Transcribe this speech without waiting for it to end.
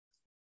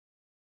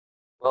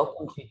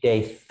Welcome to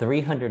day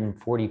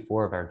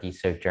 344 of our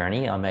Deso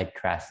journey. I'm Ed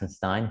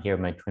Krasenstein here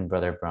with my twin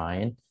brother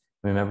Brian.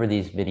 Remember,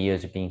 these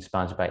videos are being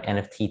sponsored by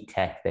NFT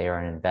Tech. They are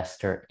an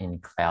investor in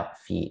Clout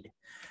Feed.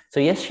 So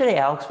yesterday,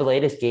 Alex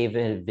Villegas gave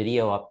a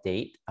video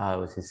update. It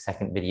was his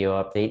second video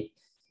update.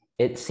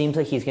 It seems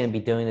like he's going to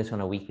be doing this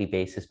on a weekly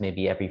basis,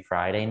 maybe every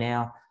Friday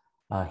now.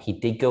 He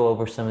did go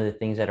over some of the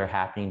things that are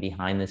happening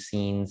behind the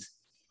scenes.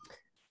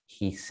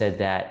 He said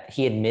that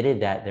he admitted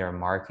that their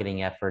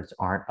marketing efforts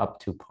aren't up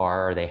to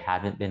par, or they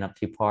haven't been up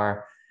to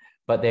par,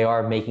 but they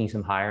are making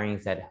some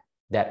hirings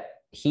that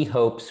he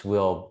hopes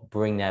will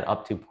bring that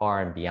up to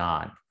par and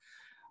beyond.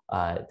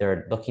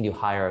 They're looking to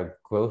hire a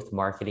growth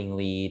marketing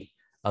lead,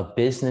 a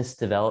business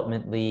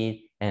development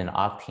lead, and an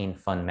Octane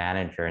fund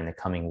manager in the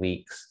coming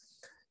weeks.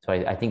 So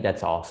I think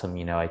that's awesome.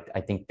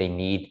 I think they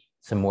need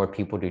some more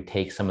people to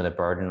take some of the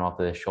burden off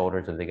of the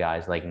shoulders of the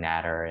guys like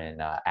Natter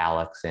and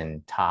Alex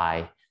and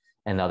Ty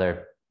and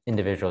other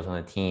individuals on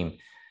the team.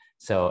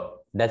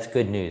 So that's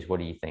good news. What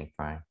do you think,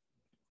 Brian?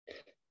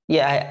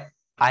 Yeah,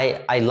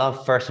 I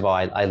love, first of all,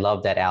 I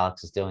love that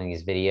Alex is doing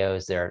these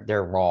videos.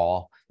 They're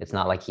raw. It's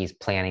not like he's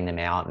planning them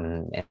out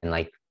and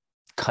like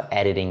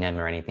editing them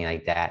or anything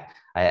like that.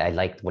 I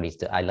like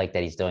I like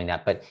that he's doing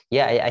that. But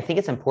yeah, I think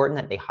it's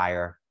important that they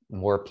hire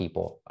more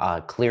people.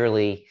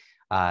 Clearly,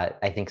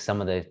 I think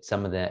some of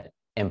the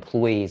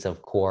employees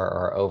of Core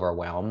are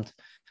overwhelmed,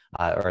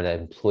 or the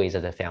employees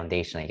of the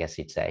foundation, I guess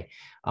you'd say.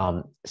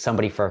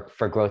 Somebody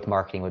for growth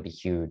marketing would be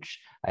huge.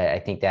 I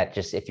think that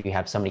just if you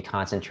have somebody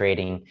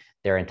concentrating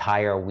their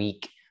entire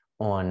week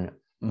on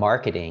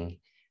marketing,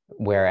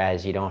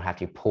 whereas you don't have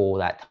to pull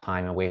that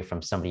time away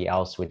from somebody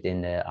else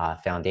within the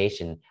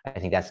foundation, I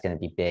think that's going to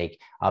be big.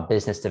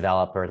 Business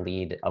developer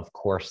lead, of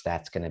course,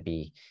 that's going to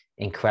be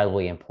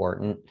incredibly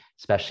important,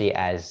 especially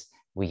as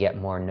we get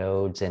more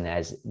nodes and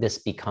as this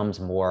becomes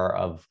more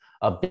of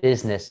a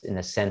business in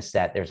the sense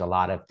that there's a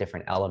lot of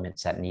different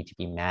elements that need to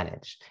be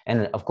managed.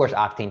 And of course,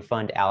 Octane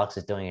Fund, Alex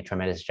is doing a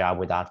tremendous job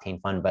with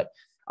Octane Fund, but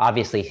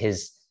obviously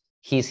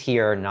he's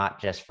here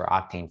not just for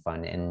Octane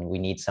Fund, and we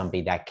need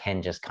somebody that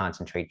can just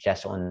concentrate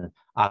just on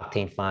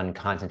Octane Fund,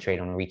 concentrate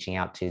on reaching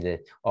out to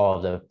all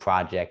of the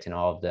projects and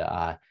all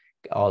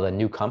the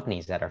new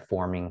companies that are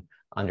forming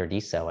under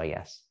Deso, I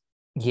guess.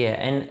 Yeah,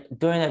 and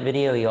during that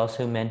video, he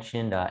also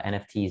mentioned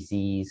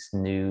NFTz's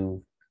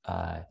new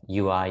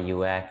UI,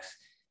 UX,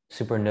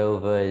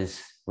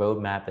 Supernova's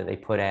roadmap that they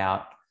put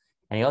out.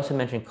 And he also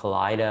mentioned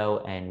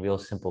Kaleido and Real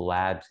Simple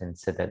Labs and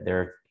said that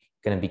they're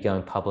going to be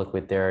going public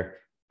with their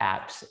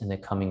apps in the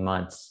coming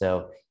months.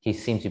 So he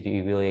seems to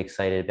be really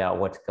excited about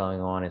what's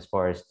going on as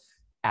far as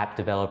app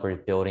developers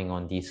building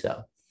on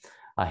Deso.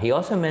 He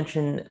also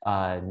mentioned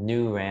a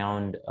new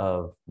round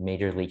of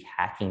Major League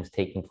Hackings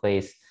taking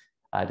place.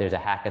 There's a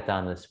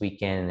hackathon this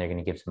weekend, and they're going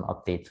to give some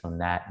updates on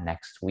that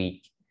next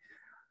week.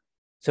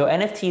 So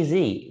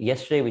NFTz,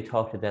 yesterday we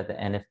talked about the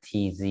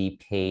NFTz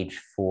page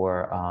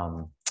for,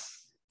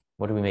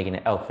 what are we making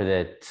it? Oh, for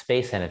the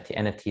space NFT,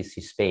 NFTs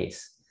to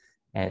space.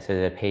 And so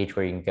the page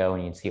where you can go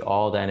and you can see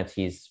all the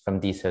NFTs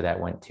from Deso that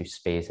went to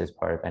space as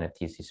part of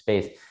NFTs to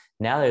space.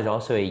 Now there's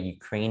also a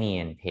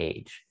Ukrainian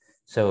page.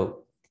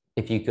 So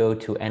if you go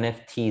to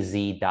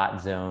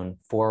NFTz.zone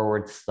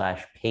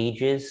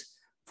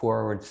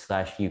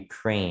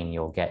 /pages/Ukraine,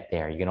 you'll get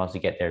there. You can also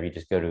get there if you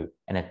just go to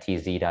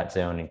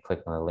NFTz.zone and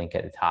click on the link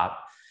at the top.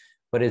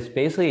 But it's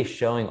basically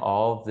showing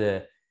all of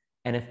the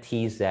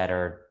NFTs that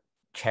are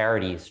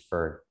charities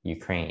for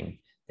Ukraine.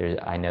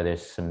 I know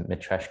there's some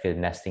Matryoshka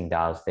nesting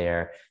dolls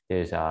there.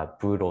 There's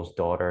Brutal's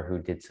daughter who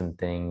did some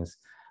things.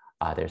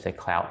 There's a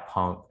Clout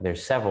Punk.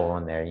 There's several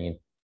on there. You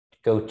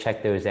go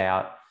check those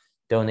out.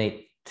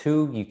 Donate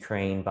to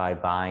Ukraine by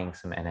buying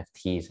some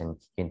NFTs, and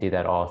you can do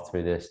that all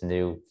through this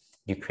new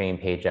Ukraine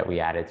page that we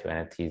added to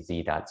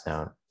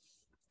NFTz.zone.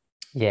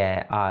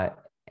 Yeah,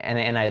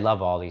 and I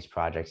love all these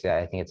projects.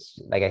 I think it's,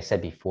 like I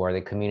said before,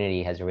 the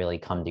community has really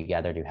come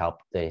together to help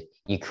the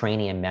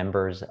Ukrainian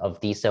members of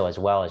Deso as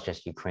well as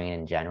just Ukraine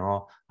in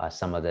general.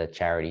 Some of the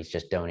charities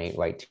just donate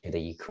right to the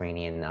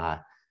Ukrainian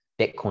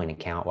Bitcoin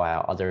account,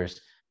 while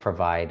others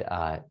provide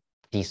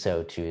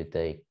Deso to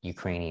the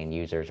Ukrainian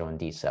users on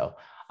Deso.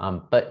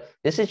 But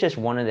this is just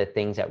one of the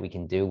things that we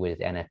can do with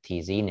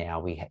NFTz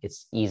now.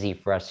 It's easy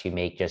for us to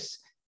make just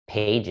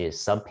pages,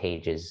 sub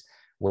pages,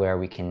 where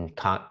we can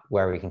kind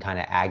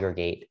of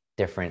aggregate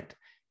different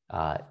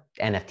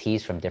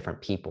NFTs from different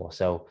people.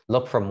 So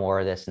look for more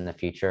of this in the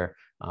future.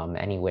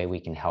 Any way we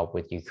can help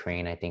with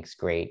Ukraine, I think is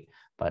great.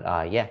 But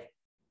yeah.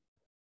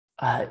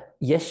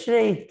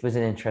 Yesterday was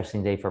an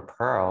interesting day for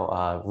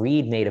Pearl.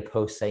 Reed made a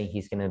post saying he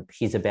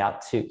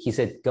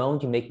said, going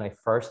to make my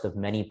first of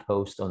many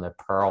posts on the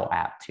Pearl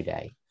app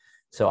today.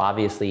 So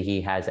obviously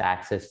he has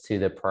access to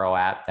the Pearl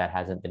app that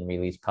hasn't been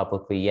released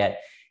publicly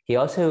yet. He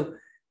also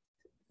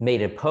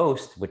made a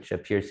post, which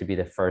appears to be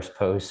the first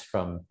post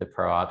from the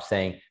Pearl app,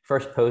 saying,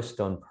 first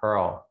post on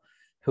Pearl,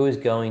 who is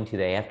going to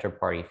the after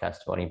party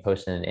festival? And he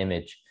posted an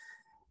image.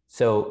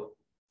 So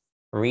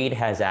Reed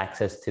has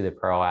access to the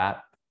Pearl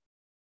app.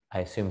 I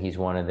assume he's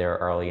one of their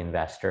early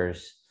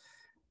investors.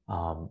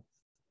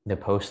 the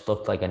post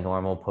looked like a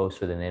normal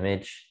post with an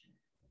image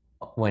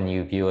when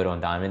you view it on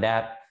Diamond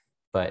app,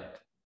 but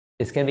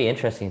it's going to be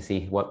interesting to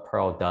see what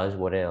Pearl does,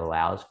 what it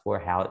allows for,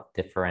 how it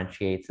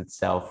differentiates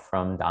itself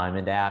from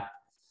Diamond app.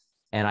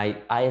 And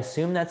I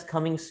assume that's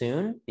coming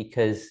soon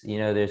because,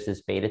 there's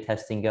this beta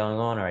testing going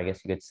on, or I guess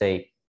you could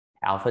say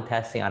alpha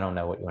testing. I don't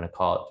know what you want to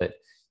call it, but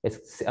it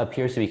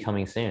appears to be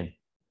coming soon.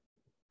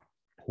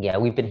 Yeah,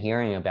 we've been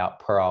hearing about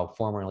Pearl,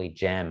 formerly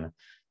Gem,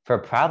 for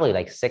probably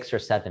like 6 or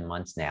 7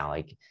 months now.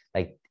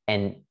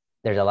 And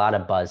there's a lot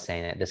of buzz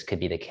saying that this could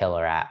be the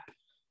killer app.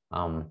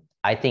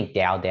 I think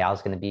DAODAO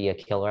is going to be a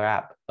killer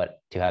app,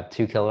 but to have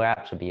two killer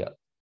apps would be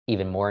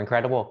even more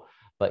incredible.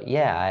 But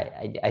yeah,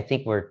 I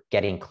think we're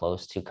getting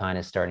close to kind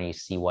of starting to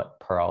see what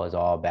Pearl is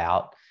all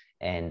about.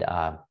 And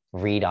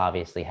Reed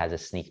obviously has a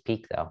sneak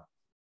peek though.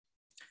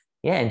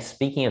 Yeah, and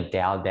speaking of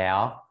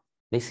DAO,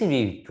 they seem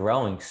to be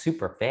growing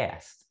super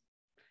fast.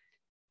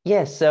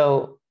 Yeah,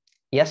 so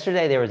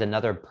yesterday there was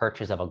another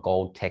purchase of a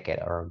gold ticket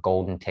or a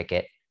golden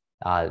ticket.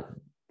 Uh,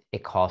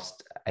 it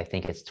cost, I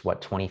think it's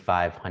what,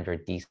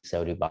 2,500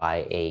 Deso to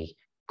buy a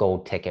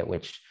gold ticket,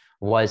 which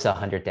was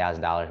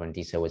 $100,000 when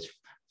Deso was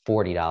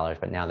 $40,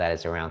 but now that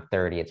is around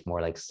 30. It's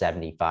more like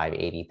 75,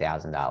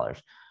 $80,000.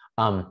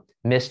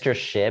 Mr.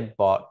 Shib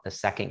bought the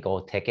second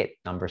gold ticket,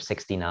 number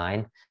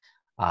 69.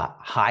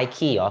 High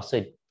Key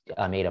also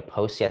made a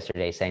post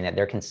yesterday saying that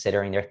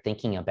they're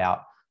thinking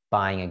about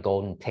buying a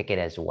golden ticket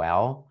as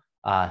well.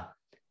 I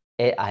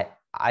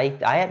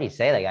have to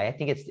say, like, I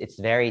think it's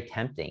very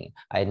tempting.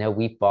 I know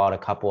we've bought a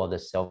couple of the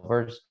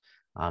silvers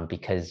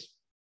because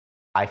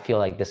I feel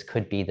like this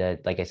could be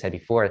like I said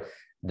before,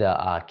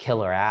 the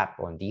killer app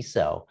on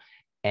Deso,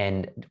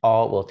 and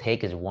all it will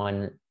take is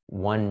one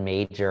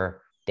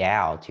major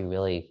DAO to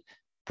really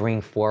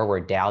bring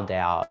forward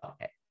DAO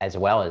as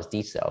well as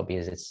Deso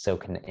because it's so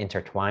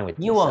intertwined with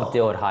You Deso. won't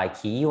do it, High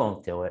Key. You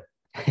won't do it.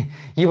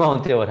 You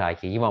won't do it, High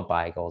Key. You won't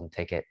buy a golden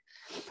ticket.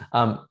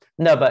 No,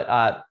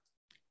 but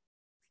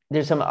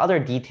there's some other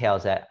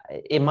details that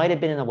it might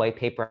have been in the white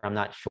paper. I'm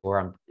not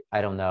sure.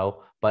 I don't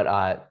know. But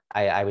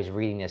I was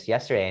reading this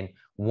yesterday, and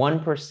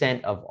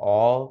 1% of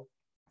all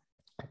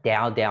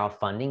DAO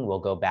funding will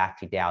go back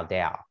to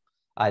DAO.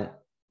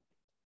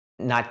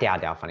 Not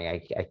DAO funding.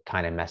 I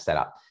kind of messed that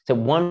up. So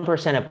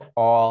 1% of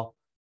all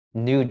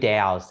new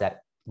DAOs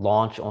that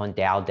launch on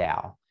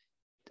DAO,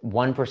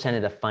 1%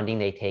 of the funding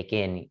they take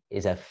in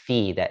is a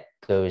fee that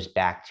goes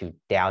back to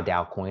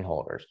DAO coin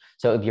holders.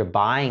 So if you're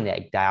buying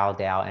the DAO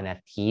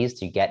NFTs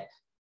to get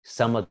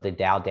some of the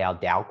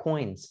DAO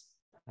coins,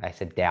 I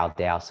said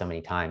DAO so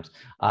many times,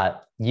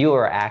 you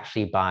are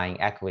actually buying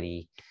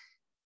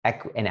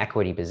an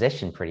equity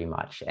position pretty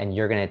much. And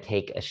you're going to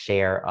take a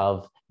share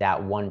of that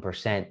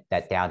 1%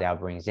 that DAO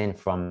brings in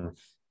from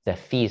the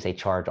fees they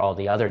charge all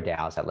the other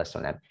DAOs that list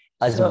on them,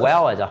 as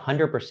well as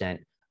 100%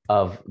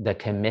 of the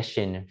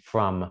commission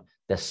from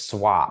the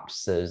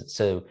swaps.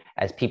 So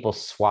as people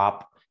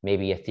swap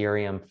maybe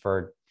Ethereum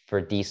for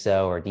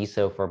Deso or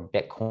Deso for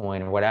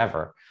Bitcoin or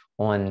whatever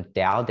on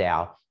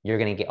DAO, you're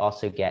going to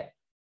also get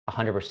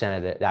 100%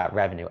 of that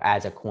revenue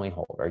as a coin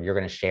holder. You're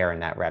going to share in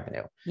that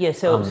revenue. Yeah.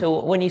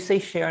 So when you say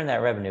share in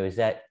that revenue, is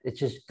that it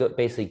just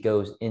basically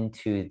goes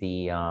into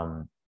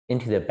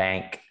the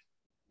bank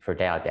for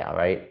DAO,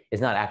 right?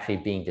 It's not actually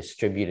being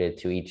distributed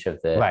to each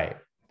of the right.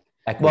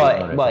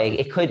 Well,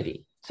 It could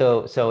be.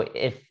 So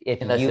if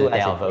you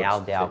as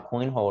a DAO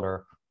coin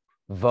holder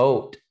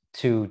vote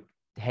to,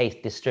 hey,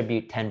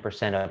 distribute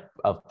 10%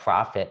 of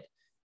profit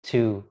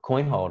to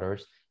coin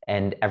holders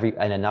and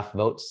enough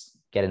votes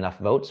get enough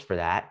votes for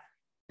that,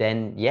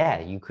 then yeah,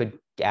 you could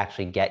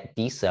actually get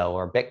Deso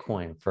or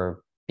Bitcoin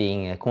for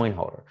being a coin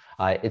holder.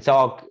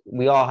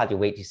 We all have to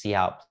wait to see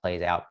how it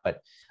plays out,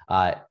 but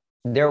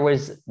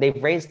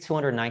they've raised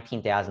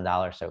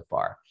 $219,000 so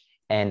far,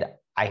 and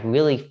I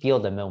really feel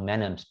the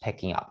momentum's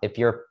picking up. If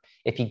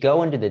you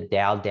go into the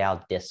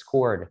DAO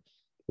Discord,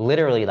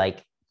 literally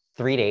like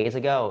 3 days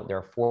ago, there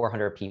are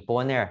 400 people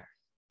in there.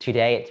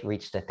 Today, it's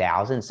reached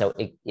 1,000. So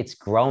it's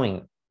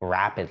growing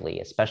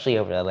rapidly, especially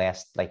over the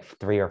last like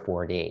 3 or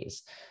 4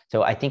 days.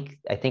 So I think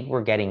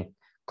we're getting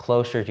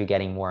closer to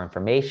getting more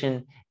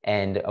information.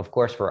 And of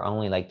course, we're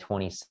only like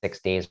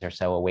 26 days or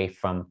so away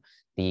from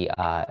the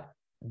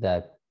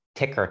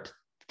ticker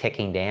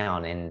ticking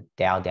down and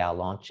DAO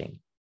launching.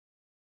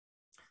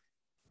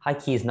 High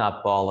Key is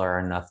not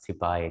baller enough to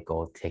buy a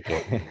gold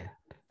ticket.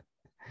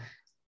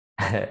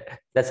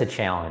 That's a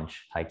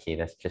challenge, High Key.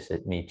 That's just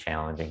me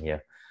challenging you.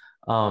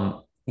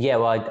 Yeah,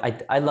 well,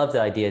 I love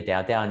the idea of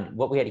DAO. And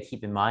what we had to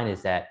keep in mind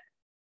is that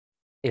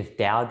if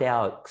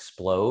DAO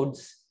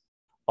explodes,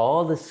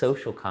 all the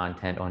social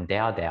content on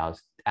DAO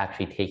is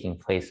actually taking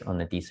place on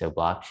the Deso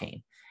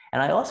blockchain.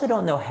 And I also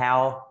don't know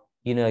how,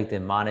 like the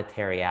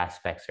monetary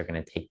aspects are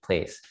going to take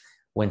place.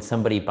 When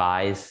somebody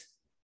buys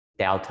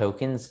DAO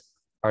tokens,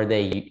 are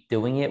they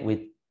doing it with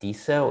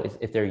Deso?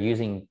 If they're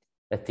using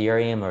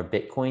Ethereum or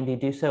Bitcoin to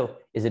do so,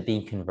 is it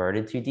being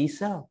converted to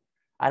Deso?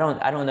 I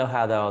don't know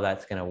how all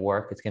that's going to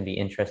work. It's going to be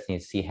interesting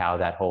to see how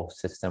that whole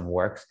system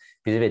works,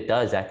 because if it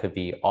does, that could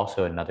be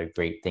also another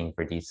great thing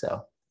for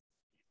Deso.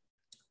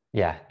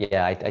 Yeah,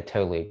 I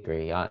totally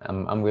agree.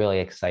 I'm really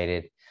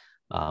excited,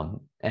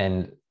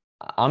 and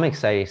I'm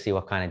excited to see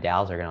what kind of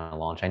DAOs are going to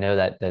launch. I know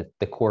that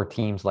the core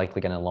team's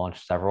likely going to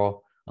launch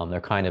several.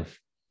 They're kind of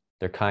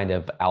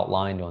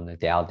outlined on the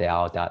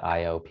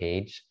DAODAO.io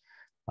page,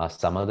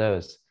 some of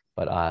those.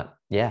 But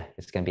yeah,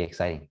 it's going to be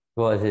exciting.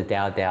 Well, it's a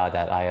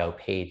DAODAO.io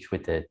page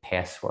with the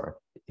password.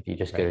 If you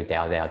just go Right. to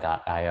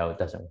DAODAO.io, it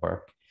doesn't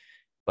work.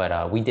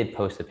 But we did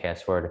post the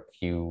password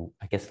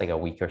I guess like a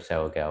week or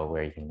so ago,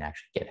 where you can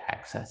actually get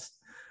access.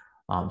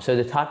 So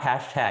the top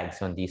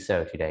hashtags on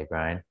DSO today,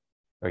 Brian,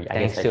 or I guess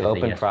Thanks I to should say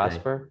Open yesterday.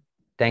 Prosper.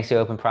 Thanks to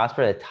Open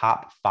Prosper, the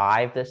top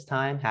 5 this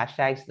time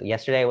hashtags.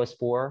 Yesterday was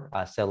 4.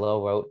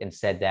 Silo wrote and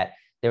said that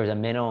there was a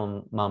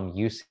minimum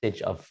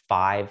usage of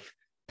 5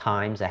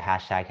 times a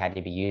hashtag had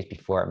to be used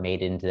before it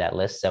made it into that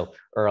list. So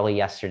early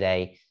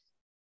yesterday,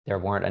 there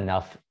weren't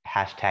enough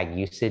hashtag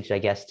usage, I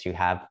guess, to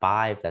have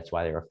 5. That's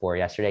why there were 4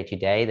 yesterday.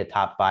 Today, the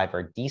top 5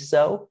 are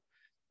Deso,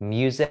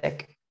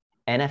 music,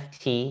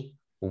 NFT,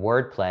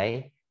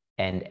 wordplay,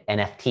 and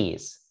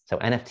NFTs. So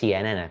NFT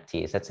and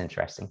NFTs. That's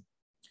interesting.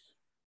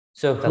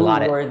 So It's a who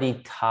lot of were the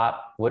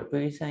top, what were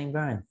you saying,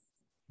 Brian?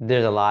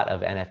 there's a lot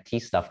of NFT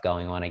stuff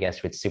going on, I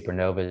guess, with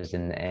supernovas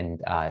and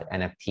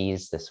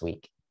NFTs this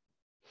week.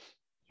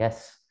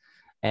 Yes.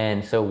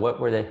 And so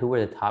who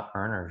were the top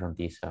earners on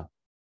DSO?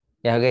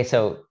 Yeah, okay.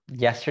 So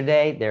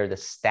yesterday there was a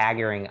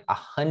staggering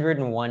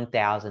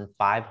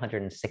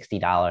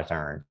 $101,560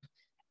 earned.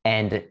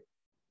 And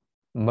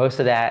most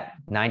of that,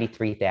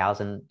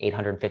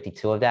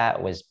 93,852 of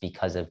that was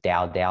because of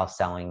DAO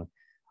selling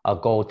a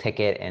gold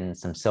ticket and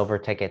some silver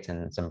tickets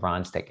and some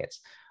bronze tickets.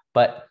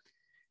 But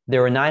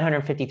there were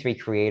 953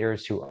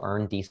 creators who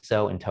earned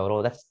DSO in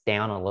total. That's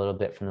down a little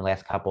bit from the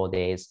last couple of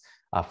days.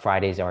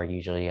 Fridays are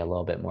usually a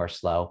little bit more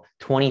slow.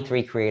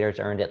 23 creators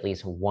earned at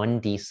least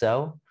one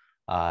DSO.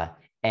 Uh,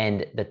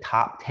 and the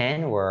top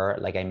 10 were,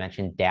 like I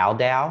mentioned,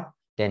 DAODAO,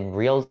 then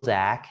Real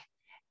Zach,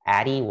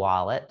 Addy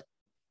Wallet,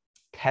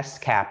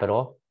 Test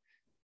Capital,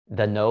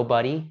 The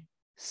Nobody,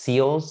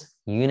 Seals,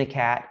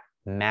 Unicat,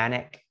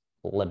 Manic,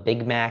 La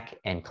Big Mac,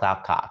 and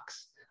Clout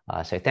Cox.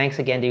 So thanks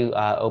again to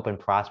Open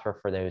Prosper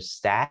for those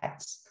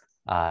stats.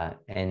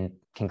 And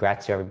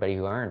congrats to everybody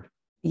who earned.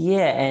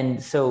 Yeah,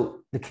 and so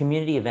the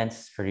community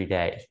events for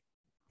today,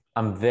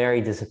 I'm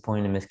very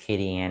disappointed Miss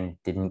Katie Ann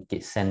didn't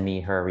send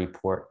me her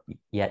report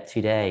yet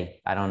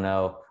today. I don't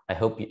know. I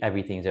hope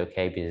everything's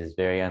okay, because it's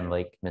very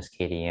unlike Miss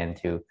Katie Ann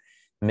to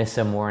miss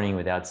a morning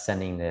without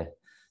sending the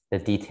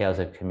details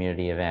of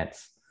community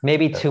events.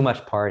 Maybe So too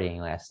much partying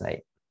last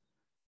night.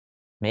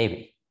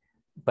 maybe.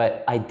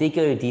 But I did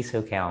go to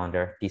Deso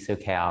calendar, Deso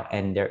Cal,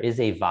 and there is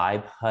a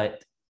Vibe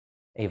Hut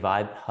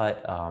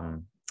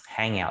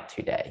hangout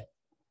today.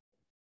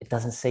 It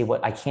doesn't say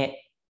what, I can't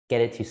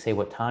get it to say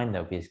what time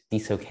though, because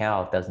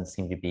DSOCal doesn't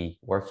seem to be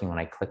working when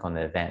I click on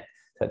the event.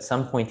 So at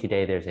some point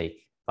today, there's a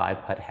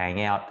Vibe Hut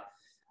hangout.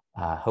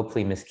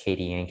 Hopefully Miss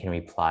Katie Ann can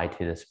reply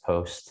to this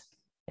post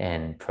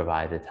and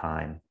provide the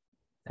time.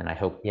 And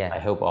Yeah. I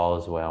hope all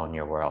is well in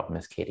your world,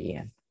 Miss Katie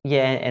Ann.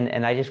 Yeah,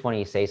 and I just want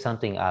to say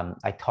something.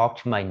 I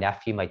talked to my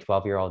nephew, my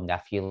 12-year-old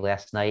nephew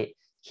last night.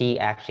 He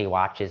actually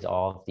watches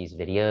all of these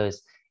videos,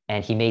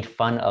 and he made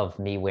fun of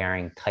me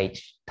wearing tight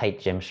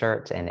gym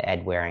shirts and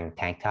Ed wearing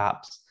tank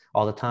tops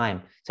all the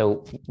time.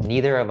 So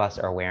neither of us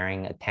are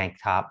wearing a tank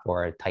top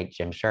or a tight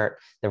gym shirt.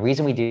 The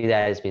reason we do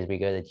that is because we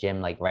go to the gym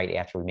like right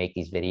after we make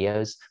these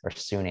videos or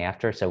soon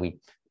after, so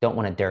we don't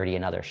want to dirty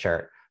another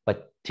shirt.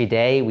 But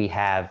today we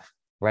have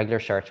regular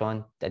shirts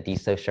on, a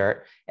Deso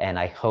shirt, and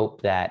I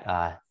hope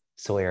that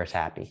Sawyer's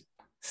happy.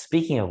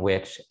 Speaking of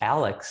which,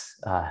 Alex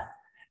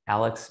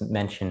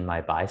mentioned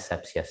my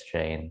biceps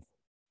yesterday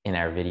in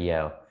our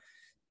video.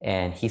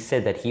 And he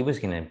said that he was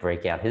going to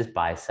break out his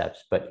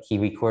biceps, but he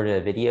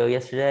recorded a video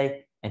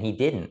yesterday and he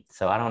didn't.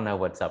 So I don't know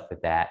what's up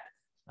with that.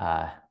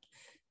 I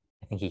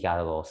think he got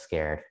a little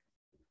scared.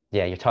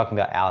 Yeah, you're talking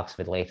about Alex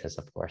Vidlaithis,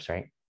 of course,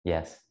 right?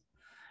 Yes.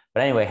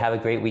 But anyway, have a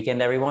great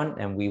weekend, everyone,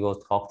 and we will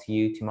talk to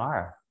you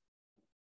tomorrow.